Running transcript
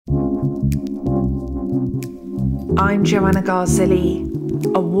I'm Joanna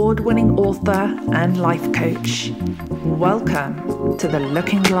Garzilli, award-winning author and life coach. Welcome to the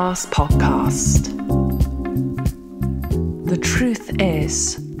Looking Glass podcast. The truth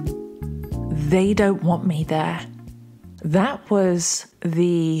is, they don't want me there. That was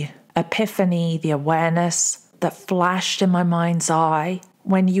the epiphany, the awareness that flashed in my mind's eye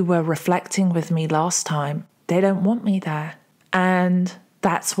when you were reflecting with me last time. They don't want me there. And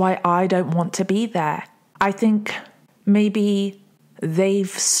that's why I don't want to be there. I think maybe they've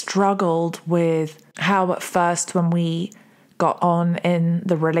struggled with how at first when we got on in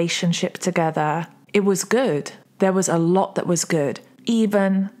the relationship together, it was good. There was a lot that was good.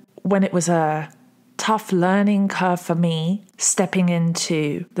 Even when it was a tough learning curve for me, stepping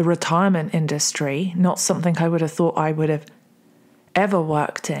into the retirement industry, not something I would have thought I would have ever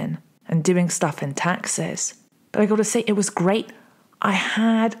worked in, and doing stuff in taxes. But I got to say, it was great. I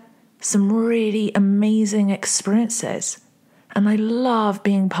had some really amazing experiences, and I love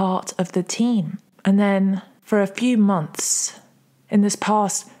being part of the team. And then for a few months, in this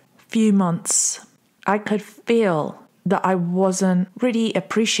past few months, I could feel that I wasn't really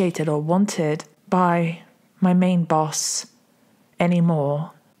appreciated or wanted by my main boss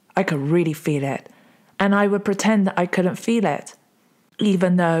anymore. I could really feel it. And I would pretend that I couldn't feel it,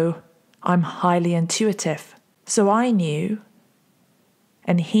 even though I'm highly intuitive. So I knew,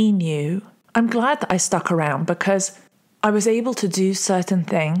 and he knew. I'm glad that I stuck around because I was able to do certain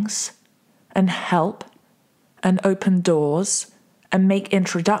things and help and open doors and make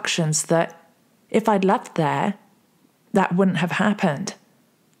introductions that if I'd left there, that wouldn't have happened.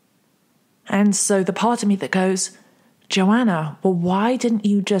 And so the part of me that goes, Joanna, well, why didn't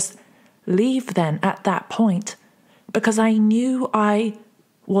you just leave then at that point? Because I knew I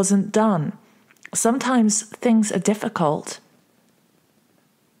wasn't done. Sometimes things are difficult,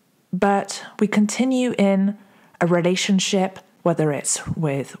 but we continue in a relationship, whether it's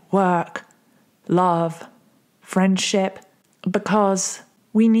with work, love, friendship, because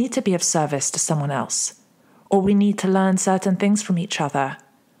we need to be of service to someone else, or we need to learn certain things from each other,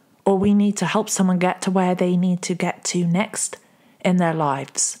 or we need to help someone get to where they need to get to next in their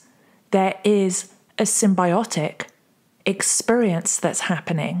lives. There is a symbiotic experience that's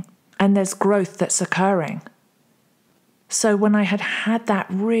happening, and there's growth that's occurring. So when I had that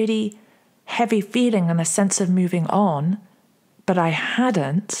really heavy feeling and a sense of moving on, but I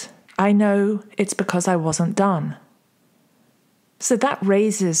hadn't, I know it's because I wasn't done. So that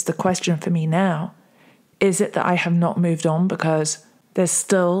raises the question for me now. Is it that I have not moved on because there's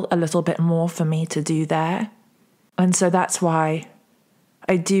still a little bit more for me to do there? And so that's why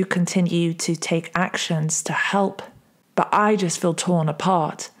I do continue to take actions to help, but I just feel torn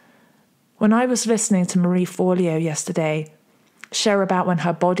apart. When I was listening to Marie Forleo yesterday share about when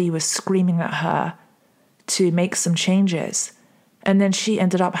her body was screaming at her to make some changes, and then she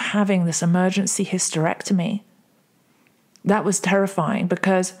ended up having this emergency hysterectomy, that was terrifying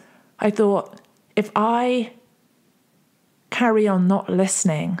because I thought, if I carry on not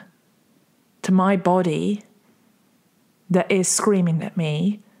listening to my body that is screaming at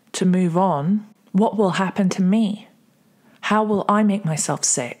me to move on, what will happen to me? How will I make myself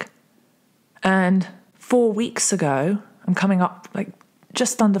sick? And 4 weeks ago, I'm coming up like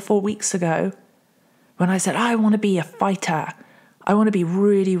just under 4 weeks ago, when I said, I want to be a fighter. I want to be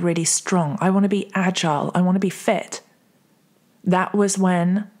really, really strong. I want to be agile. I want to be fit. That was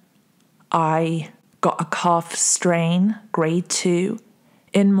when I got a calf strain, grade 2,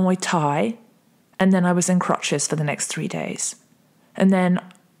 in Muay Thai, and then I was in crutches for the next 3 days. And then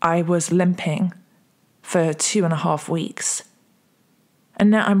I was limping for 2.5 weeks. And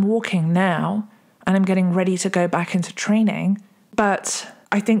now I'm walking now, and I'm getting ready to go back into training. But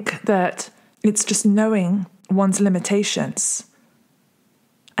I think that it's just knowing one's limitations,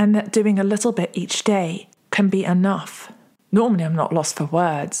 and that doing a little bit each day can be enough. Normally I'm not lost for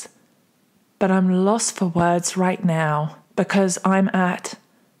words, but I'm lost for words right now because I'm at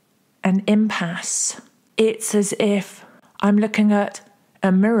an impasse. It's as if I'm looking at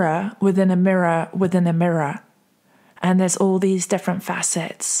a mirror within a mirror within a mirror, and there's all these different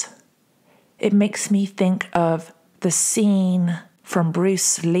facets. It makes me think of the scene from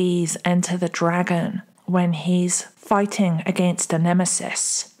Bruce Lee's Enter the Dragon when he's fighting against a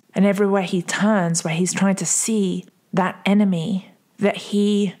nemesis, and everywhere he turns, where he's trying to see that enemy, that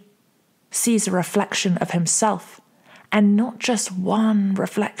he sees a reflection of himself, and not just one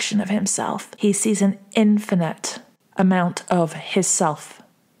reflection of himself. He sees an infinite amount of his self,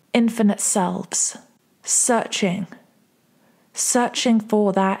 infinite selves, searching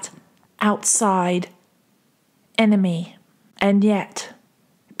for that outside enemy, and yet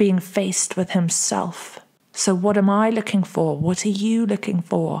being faced with himself. So what am I looking for? What are you looking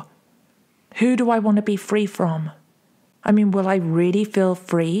for? Who do I want to be free from? I mean, will I really feel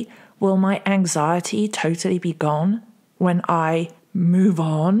free? Will my anxiety totally be gone when I move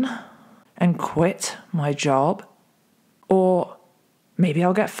on and quit my job? Or maybe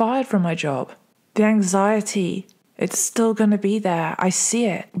I'll get fired from my job. The anxiety, it's still going to be there. I see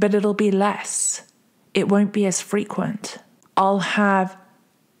it, but it'll be less. It won't be as frequent. I'll have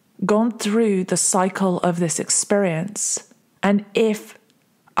gone through the cycle of this experience. And if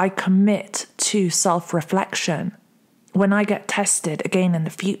I commit to self-reflection, when I get tested again in the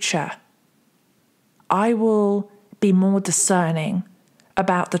future, I will be more discerning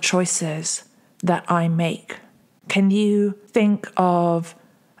about the choices that I make. Can you think of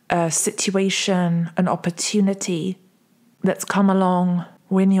a situation, an opportunity that's come along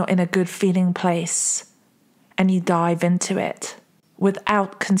when you're in a good feeling place and you dive into it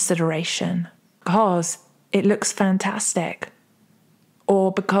without consideration because it looks fantastic,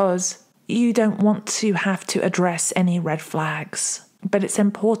 or because you don't want to have to address any red flags? But it's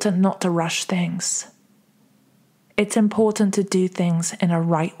important not to rush things. It's important to do things in a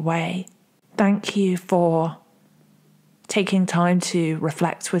right way. Thank you for taking time to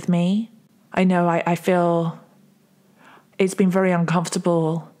reflect with me. I know I feel it's been very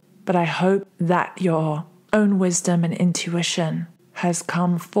uncomfortable, but I hope that your own wisdom and intuition has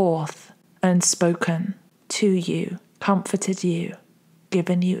come forth and spoken to you, comforted you,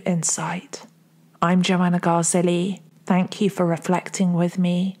 given you insight. I'm Joanna Garzilli. Thank you for reflecting with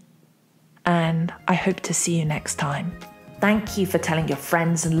me, and I hope to see you next time. Thank you for telling your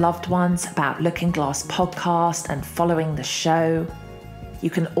friends and loved ones about Looking Glass podcast and following the show. You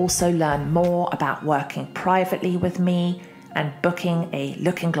can also learn more about working privately with me and booking a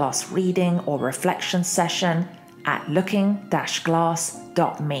Looking Glass reading or reflection session at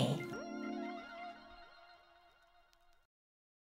looking-glass.me.